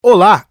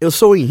Olá, eu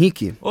sou o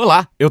Henrique.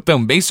 Olá, eu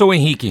também sou o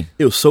Henrique.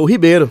 Eu sou o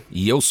Ribeiro.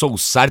 E eu sou o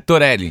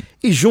Sartorelli.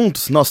 E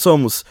juntos nós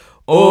somos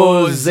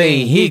Os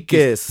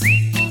Henriques.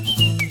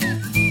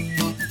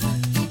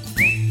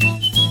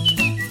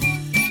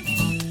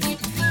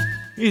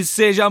 E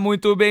seja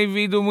muito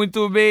bem-vindo,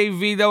 muito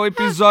bem-vinda ao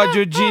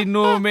episódio de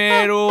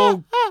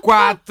número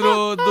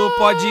 4 do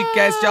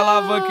podcast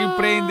Alavanca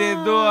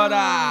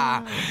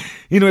Empreendedora.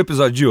 E no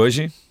episódio de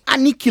hoje...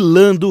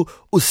 Aniquilando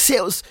os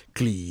seus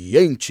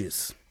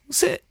clientes.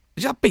 Você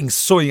já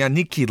pensou em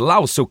aniquilar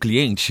o seu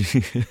cliente?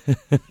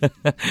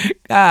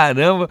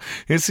 Caramba,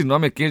 esse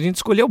nome aqui a gente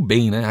escolheu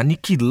bem, né?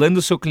 Aniquilando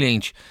o seu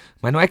cliente.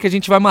 Mas não é que a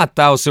gente vai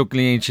matar o seu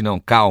cliente, não.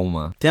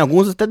 Calma. Tem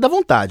alguns até da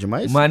vontade,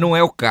 mas não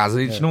é o caso.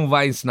 A gente não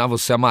vai ensinar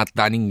você a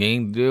matar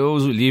ninguém.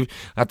 Deus o livre.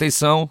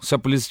 Atenção, se a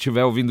polícia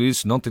estiver ouvindo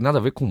isso, não tem nada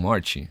a ver com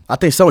morte.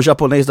 Atenção,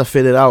 japonês da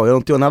Federal, eu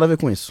não tenho nada a ver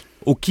com isso.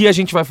 O que a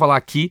gente vai falar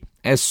aqui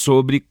é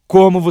sobre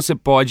como você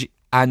pode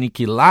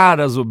aniquilar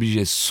as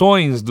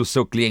objeções do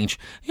seu cliente.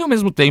 E ao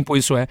mesmo tempo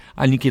isso é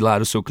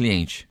aniquilar o seu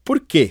cliente.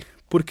 Por quê?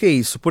 Por que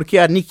isso? Por que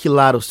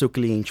aniquilar o seu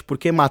cliente? Por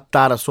que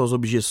matar as suas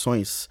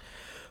objeções?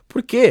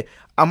 Porque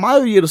a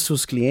maioria dos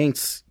seus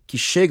clientes que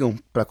chegam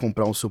para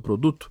comprar o seu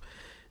produto,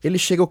 ele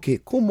chega o quê?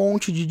 Com um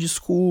monte de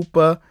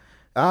desculpa.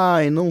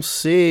 Ai, não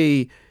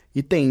sei,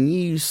 e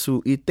tem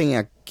isso, e tem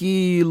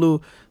aquilo.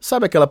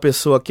 Sabe aquela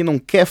pessoa que não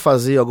quer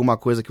fazer alguma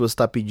coisa que você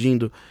está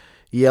pedindo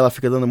e ela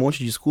fica dando um monte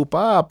de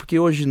desculpa? Ah, porque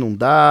hoje não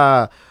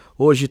dá,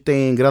 hoje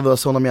tem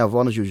graduação da minha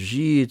avó no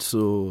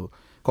jiu-jitsu.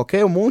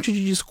 Um monte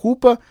de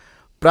desculpa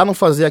para não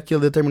fazer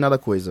aquela determinada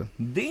coisa.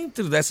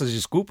 Dentro dessas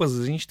desculpas,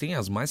 a gente tem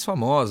as mais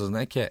famosas,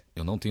 né? Que é,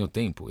 eu não tenho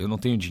tempo, eu não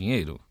tenho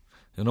dinheiro,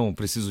 eu não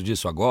preciso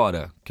disso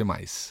agora, o que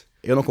mais?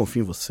 Eu não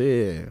confio em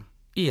você.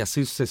 E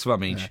assim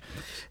sucessivamente.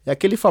 É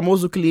aquele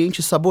famoso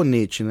cliente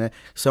sabonete, né?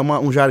 Isso é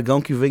um jargão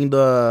que vem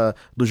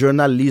do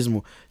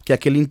jornalismo, que é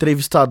aquele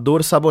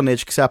entrevistador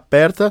sabonete que você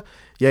aperta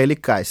e aí ele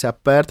cai. Você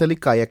aperta, ele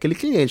cai. É aquele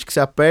cliente que você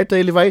aperta e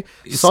ele vai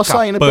só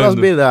saindo pelas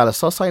beiradas,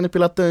 só saindo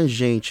pela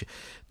tangente.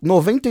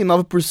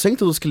 99%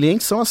 dos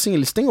clientes são assim,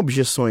 eles têm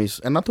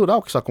objeções. É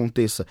natural que isso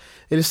aconteça.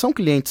 Eles são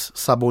clientes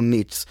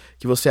sabonetes,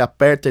 que você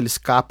aperta, ele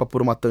escapa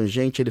por uma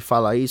tangente, ele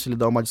fala isso, ele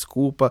dá uma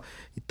desculpa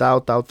e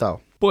tal.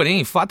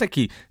 Porém, o fato é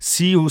que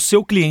se o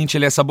seu cliente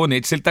ele é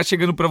sabonete, se ele está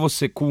chegando para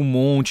você com um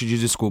monte de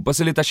desculpas,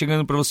 se ele está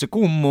chegando para você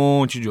com um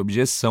monte de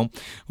objeção,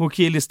 o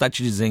que ele está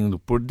te dizendo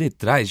por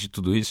detrás de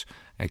tudo isso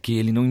é que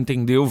ele não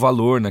entendeu o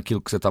valor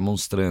naquilo que você está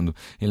mostrando,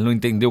 ele não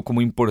entendeu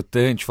como é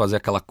importante fazer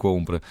aquela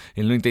compra,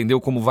 ele não entendeu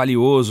como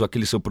valioso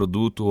aquele seu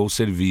produto ou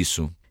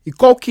serviço. E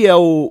qual que é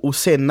o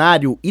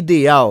cenário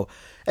ideal?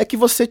 É que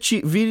você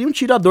vire um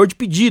tirador de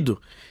pedido.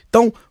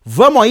 Então,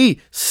 vamos aí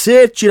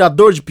ser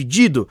tirador de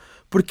pedido,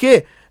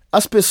 porque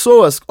as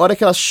pessoas, a hora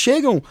que elas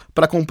chegam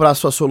para comprar a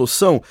sua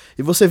solução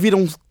e você vira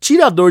um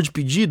tirador de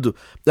pedido,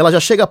 ela já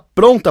chega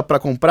pronta para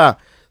comprar,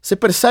 você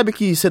percebe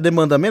que você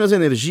demanda menos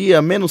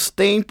energia, menos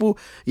tempo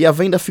e a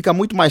venda fica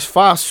muito mais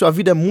fácil, a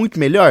vida é muito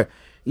melhor.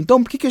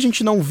 Então por que a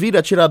gente não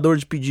vira tirador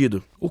de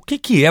pedido? O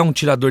que é um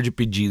tirador de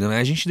pedido, né?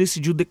 A gente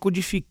decidiu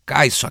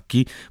decodificar isso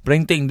aqui para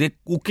entender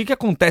o que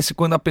acontece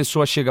quando a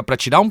pessoa chega para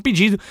tirar um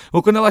pedido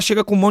ou quando ela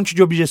chega com um monte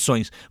de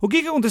objeções. O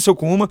que aconteceu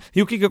com uma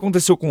e o que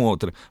aconteceu com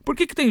outra? Por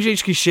que tem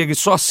gente que chega e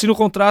só assina o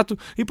contrato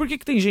e por que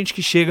tem gente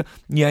que chega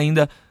e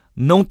ainda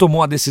não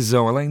tomou a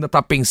decisão, ela ainda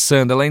está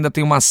pensando, ela ainda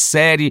tem uma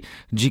série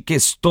de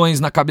questões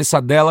na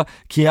cabeça dela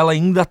que ela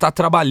ainda está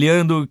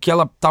trabalhando, que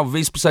ela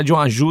talvez precise de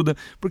uma ajuda,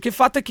 porque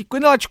fato é que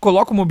quando ela te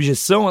coloca uma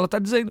objeção, ela está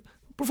dizendo,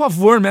 por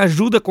favor, me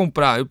ajuda a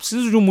comprar, eu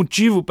preciso de um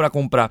motivo para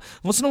comprar,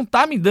 você não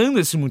está me dando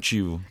esse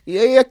motivo. E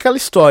aí é aquela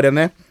história,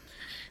 né?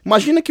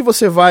 Imagina que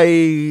você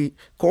vai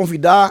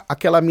convidar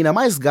aquela mina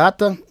mais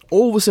gata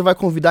ou você vai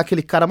convidar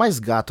aquele cara mais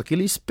gato,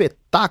 aquele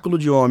espetáculo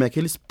de homem,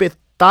 aquele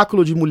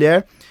espetáculo de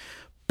mulher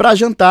para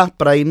jantar,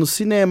 para ir no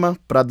cinema,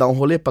 para dar um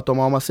rolê, para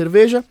tomar uma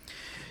cerveja.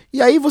 E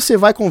aí você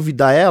vai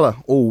convidar ela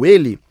ou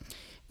ele,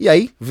 e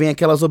aí vem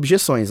aquelas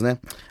objeções, né?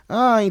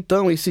 Ah,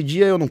 então esse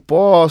dia eu não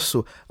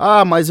posso.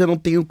 Ah, mas eu não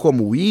tenho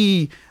como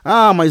ir.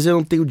 Ah, mas eu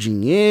não tenho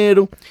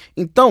dinheiro.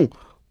 Então,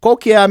 qual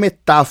que é a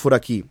metáfora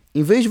aqui?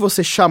 Em vez de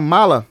você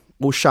chamá-la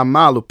ou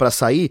chamá-lo para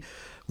sair,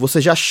 você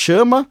já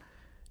chama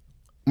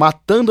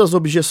matando as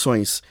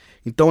objeções.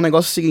 Então o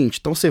negócio é o seguinte,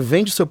 então você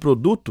vende o seu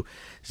produto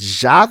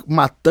já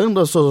matando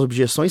as suas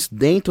objeções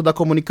dentro da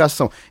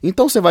comunicação.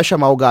 Então você vai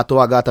chamar o gato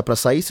ou a gata para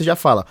sair, você já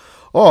fala,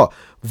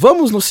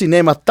 vamos no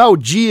cinema tal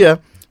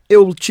dia,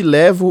 eu te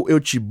levo, eu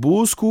te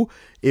busco,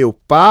 eu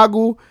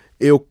pago,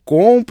 eu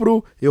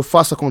compro, eu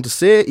faço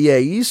acontecer, e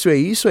é isso.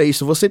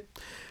 Você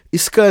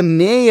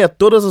escaneia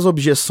todas as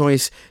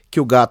objeções que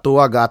o gato ou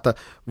a gata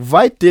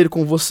vai ter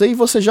com você e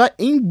você já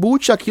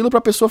embute aquilo para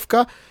a pessoa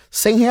ficar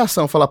sem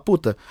reação, falar,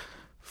 puta,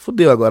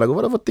 fudeu agora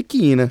eu vou ter que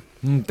ir, né?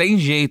 Não tem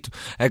jeito.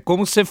 É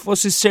como se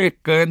fosse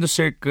cercando,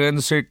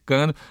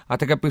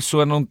 até que a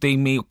pessoa não tem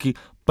meio que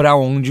pra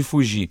onde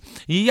fugir.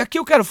 E aqui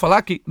eu quero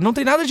falar que não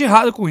tem nada de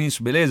errado com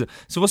isso, beleza?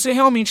 Se você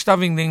realmente está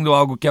vendendo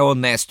algo que é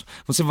honesto,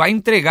 você vai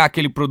entregar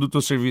aquele produto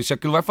ou serviço e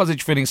aquilo vai fazer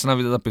diferença na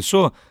vida da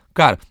pessoa,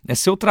 cara, é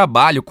seu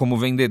trabalho como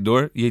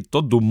vendedor, e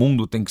todo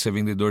mundo tem que ser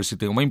vendedor se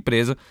tem uma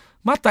empresa,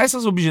 matar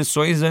essas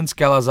objeções antes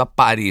que elas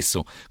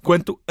apareçam.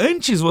 Quanto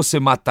antes você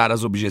matar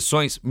as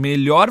objeções,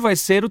 melhor vai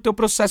ser o teu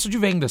processo de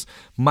vendas.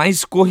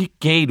 Mais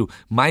corriqueiro,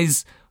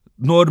 mais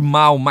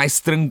normal,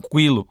 mais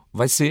tranquilo.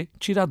 Vai ser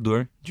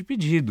tirador de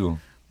pedido.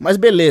 Mas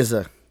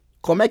beleza,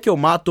 como é que eu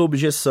mato a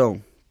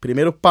objeção?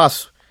 Primeiro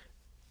passo,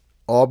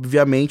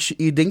 obviamente,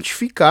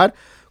 identificar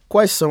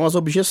quais são as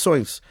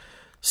objeções.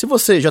 Se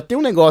você já tem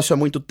um negócio há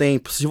muito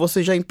tempo, se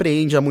você já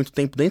empreende há muito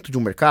tempo dentro de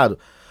um mercado,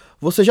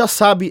 você já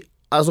sabe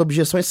as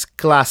objeções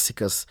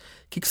clássicas.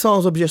 O que são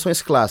as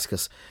objeções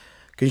clássicas?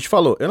 Que a gente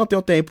falou, eu não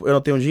tenho tempo, eu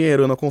não tenho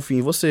dinheiro, eu não confio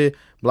em você,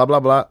 blá blá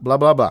blá, blá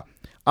blá blá.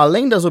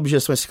 Além das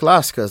objeções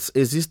clássicas,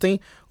 existem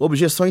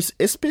objeções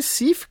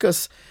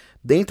específicas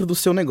dentro do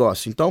seu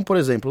negócio. Então, por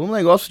exemplo, no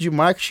negócio de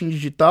marketing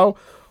digital,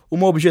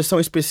 uma objeção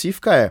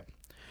específica é: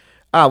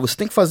 você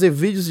tem que fazer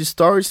vídeos de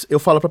stories. Eu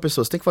falo para a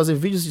pessoa, você tem que fazer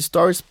vídeos de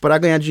stories para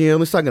ganhar dinheiro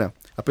no Instagram.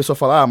 A pessoa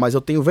fala, mas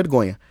eu tenho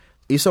vergonha.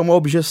 Isso é uma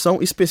objeção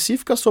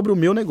específica sobre o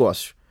meu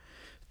negócio.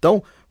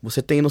 Então, você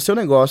tem no seu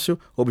negócio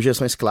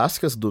objeções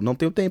clássicas do não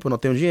tenho tempo, não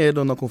tenho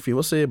dinheiro, não confio em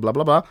você, blá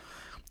blá blá.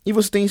 E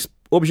você tem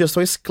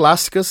objeções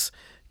clássicas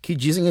que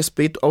dizem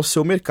respeito ao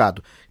seu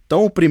mercado.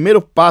 Então, o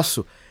primeiro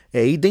passo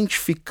é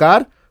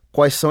identificar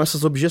quais são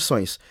essas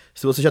objeções.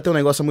 Se você já tem um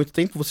negócio há muito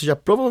tempo, você já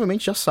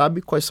provavelmente já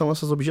sabe quais são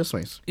essas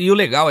objeções. E o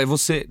legal é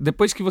você,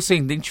 depois que você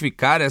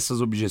identificar essas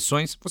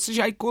objeções, você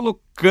já ir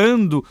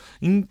colocando,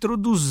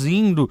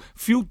 introduzindo,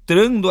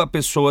 filtrando a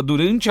pessoa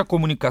durante a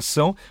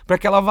comunicação para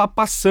que ela vá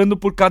passando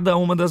por cada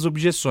uma das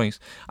objeções.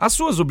 As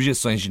suas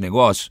objeções de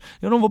negócio,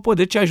 eu não vou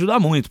poder te ajudar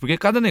muito, porque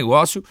cada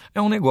negócio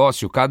é um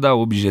negócio, cada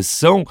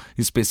objeção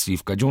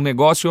específica de um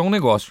negócio é um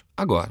negócio.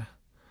 Agora,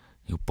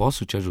 eu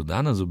posso te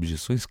ajudar nas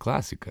objeções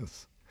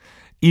clássicas.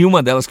 E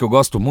uma delas que eu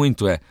gosto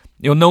muito é,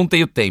 eu não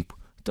tenho tempo.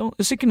 Então,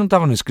 eu sei que não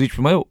estava no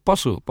script, mas eu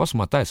posso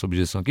matar essa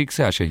objeção aqui? O que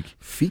você acha, Henrique?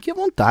 Fique à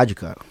vontade,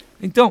 cara.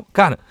 Então,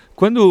 cara,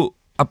 quando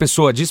a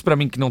pessoa diz pra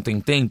mim que não tem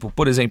tempo,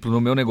 por exemplo,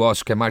 no meu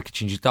negócio, que é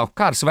marketing digital,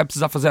 cara, você vai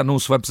precisar fazer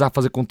anúncio, vai precisar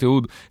fazer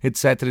conteúdo,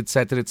 etc,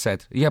 etc,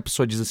 etc. E a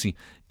pessoa diz assim,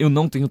 eu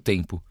não tenho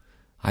tempo.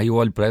 Aí eu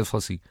olho pra ela e falo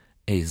assim,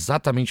 é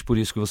exatamente por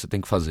isso que você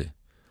tem que fazer.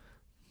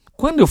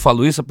 Quando eu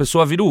falo isso, a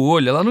pessoa vira o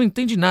olho, ela não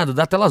entende nada,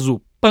 dá tela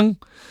azul. Pam!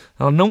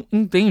 Ela não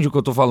entende o que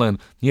eu tô falando.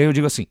 E aí eu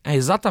digo assim, é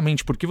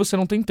exatamente porque você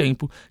não tem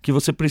tempo que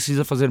você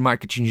precisa fazer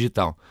marketing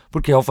digital.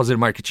 Porque ao fazer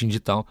marketing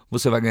digital,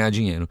 você vai ganhar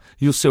dinheiro.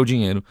 E o seu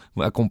dinheiro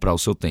vai comprar o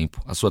seu tempo,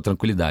 a sua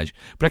tranquilidade.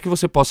 Para que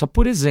você possa,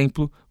 por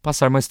exemplo,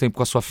 passar mais tempo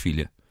com a sua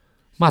filha.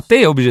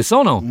 Matei a objeção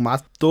ou não?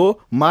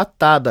 Matou,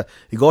 matada.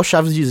 Igual o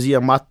Chaves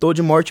dizia, matou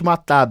de morte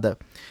matada.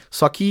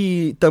 Só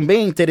que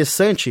também é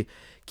interessante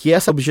que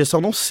essa objeção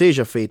não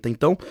seja feita.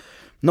 Então,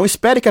 não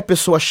espere que a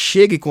pessoa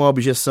chegue com a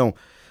objeção.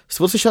 Se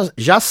você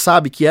já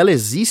sabe que ela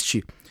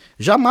existe,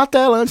 já mata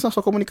ela antes na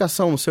sua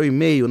comunicação, no seu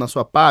e-mail, na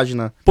sua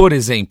página. Por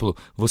exemplo,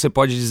 você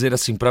pode dizer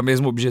assim para a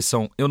mesma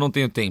objeção, eu não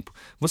tenho tempo.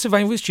 Você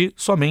vai investir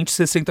somente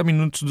 60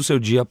 minutos do seu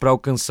dia para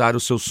alcançar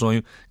o seu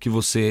sonho que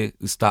você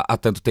está há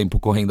tanto tempo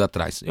correndo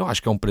atrás. Eu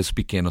acho que é um preço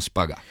pequeno a se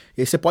pagar. E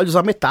aí você pode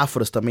usar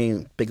metáforas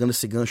também, pegando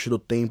esse gancho do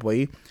tempo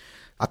aí.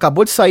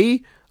 Acabou de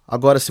sair,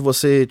 agora se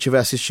você estiver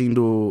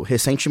assistindo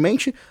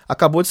recentemente,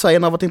 acabou de sair a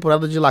nova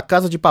temporada de La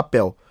Casa de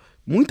Papel.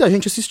 Muita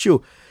gente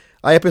assistiu.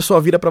 Aí a pessoa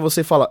vira pra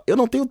você e fala, eu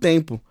não tenho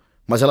tempo.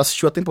 Mas ela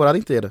assistiu a temporada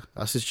inteira.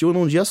 Assistiu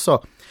num dia só.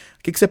 O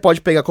que você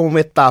pode pegar como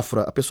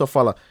metáfora? A pessoa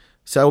fala,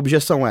 se a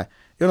objeção é,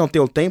 eu não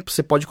tenho tempo,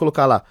 você pode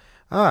colocar lá,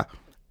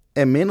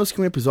 é menos que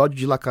um episódio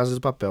de La Casa de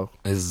Papel.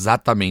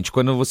 Exatamente.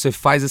 Quando você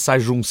faz essa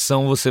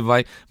junção, você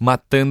vai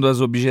matando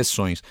as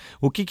objeções.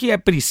 O que é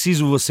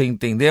preciso você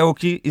entender é o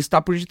que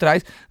está por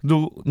detrás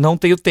do não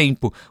tenho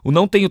tempo. O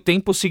não tenho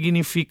tempo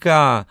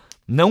significa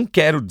não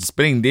quero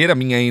desprender a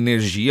minha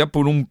energia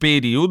por um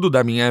período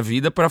da minha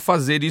vida para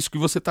fazer isso que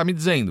você está me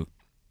dizendo.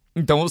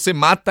 Então você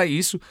mata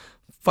isso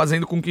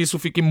fazendo com que isso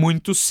fique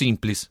muito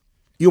simples.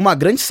 E uma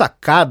grande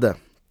sacada,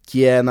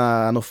 que é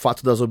no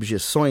fato das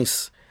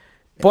objeções,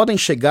 podem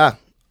chegar,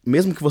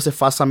 mesmo que você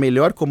faça a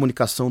melhor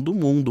comunicação do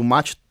mundo,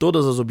 mate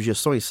todas as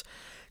objeções,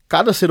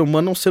 cada ser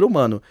humano é um ser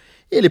humano.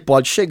 Ele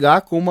pode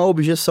chegar com uma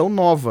objeção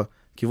nova,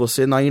 que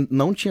você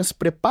não tinha se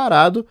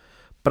preparado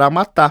para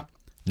matar.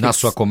 Na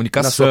sua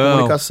comunicação. Na sua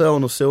comunicação,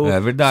 no seu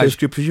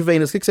script de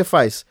vendas. O que você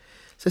faz?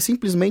 Você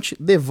simplesmente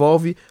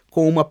devolve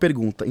com uma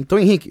pergunta. Então,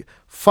 Henrique,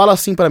 fala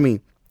assim pra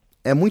mim.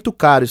 É muito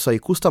caro isso aí,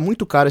 custa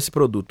muito caro esse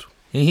produto.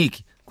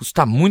 Henrique,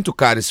 custa muito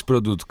caro esse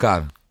produto,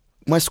 cara.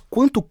 Mas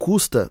quanto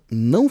custa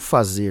não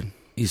fazer?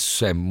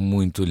 Isso é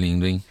muito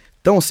lindo, hein?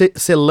 Então,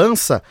 você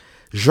lança,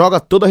 joga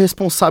toda a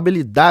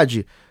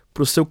responsabilidade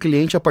pro seu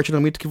cliente a partir do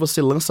momento que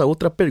você lança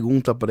outra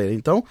pergunta para ele.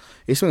 Então,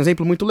 esse é um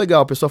exemplo muito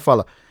legal. A pessoa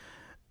fala,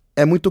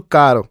 é muito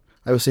caro.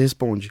 Aí você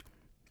responde,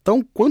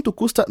 então quanto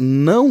custa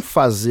não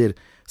fazer?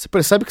 Você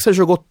percebe que você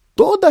jogou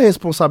toda a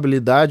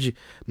responsabilidade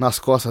nas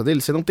costas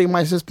dele, você não tem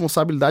mais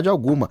responsabilidade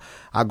alguma.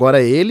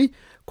 Agora é ele,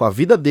 com a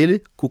vida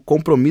dele, com o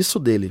compromisso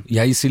dele. E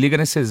aí se liga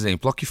nesse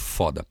exemplo, ó que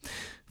foda.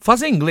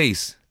 Fazer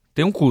inglês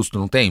tem um custo,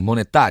 não tem?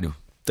 Monetário?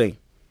 Tem.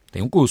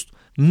 Tem um custo.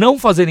 Não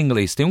fazer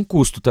inglês tem um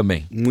custo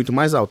também. Muito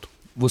mais alto.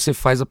 Você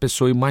faz a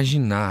pessoa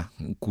imaginar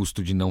o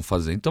custo de não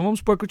fazer. Então vamos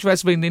supor que eu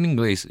estivesse vendendo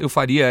inglês. Eu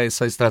faria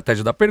essa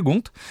estratégia da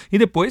pergunta e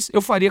depois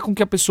eu faria com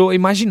que a pessoa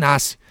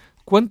imaginasse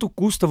quanto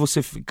custa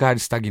você ficar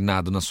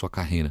estagnado na sua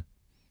carreira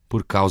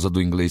por causa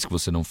do inglês que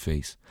você não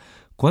fez.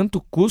 Quanto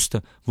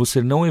custa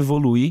você não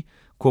evoluir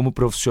como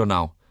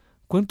profissional?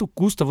 Quanto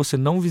custa você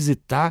não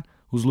visitar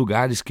os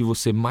lugares que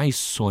você mais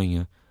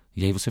sonha?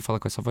 E aí você fala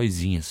com essa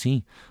vozinha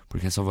assim,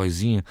 porque essa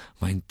vozinha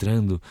vai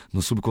entrando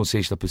no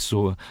subconsciente da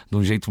pessoa de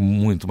um jeito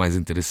muito mais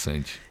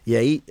interessante. E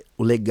aí,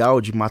 o legal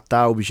de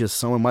matar a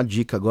objeção é uma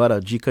dica agora,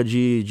 dica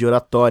de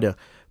oratória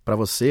para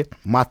você.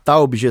 Matar a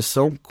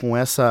objeção com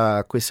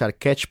esse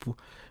arquétipo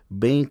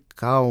bem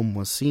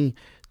calmo, assim.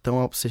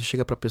 Então você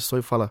chega pra pessoa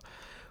e fala,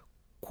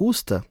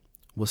 custa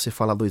você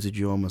falar 2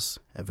 idiomas?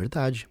 É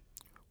verdade,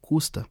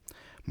 custa.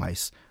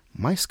 Mas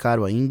mais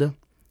caro ainda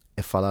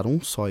é falar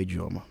um só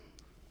idioma.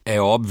 É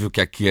óbvio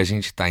que aqui a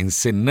gente está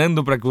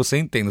encenando para que você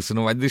entenda. Você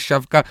não vai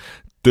deixar ficar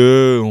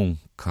tão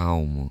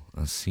calmo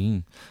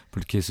assim,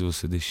 porque se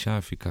você deixar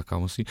ficar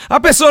calmo assim, a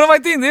pessoa não vai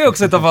entender o que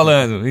você tá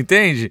falando,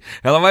 entende?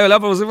 Ela vai olhar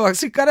para você e falar,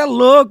 esse cara é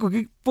louco,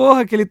 que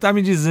porra que ele tá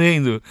me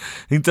dizendo?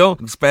 Então,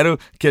 espero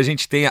que a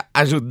gente tenha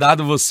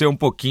ajudado você um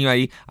pouquinho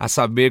aí a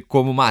saber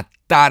como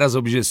matar as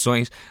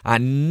objeções,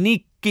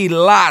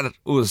 aniquilar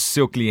o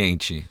seu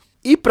cliente.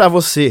 E para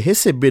você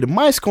receber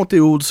mais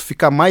conteúdos,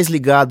 ficar mais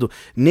ligado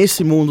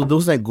nesse mundo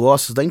dos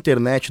negócios, da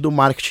internet, do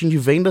marketing de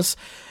vendas,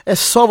 é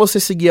só você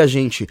seguir a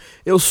gente.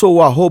 Eu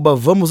sou o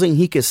 @Vamos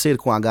Enriquecer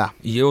com H.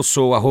 E eu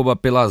sou o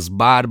 @Pelas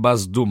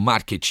Barbas do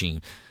Marketing.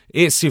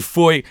 Esse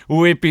foi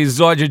o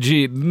episódio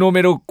de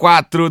número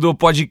 4 do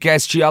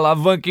podcast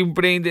Alavanca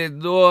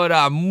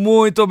Empreendedora.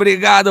 Muito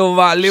obrigado,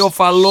 valeu,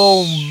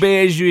 falou, um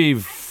beijo e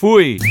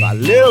fui!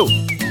 Valeu!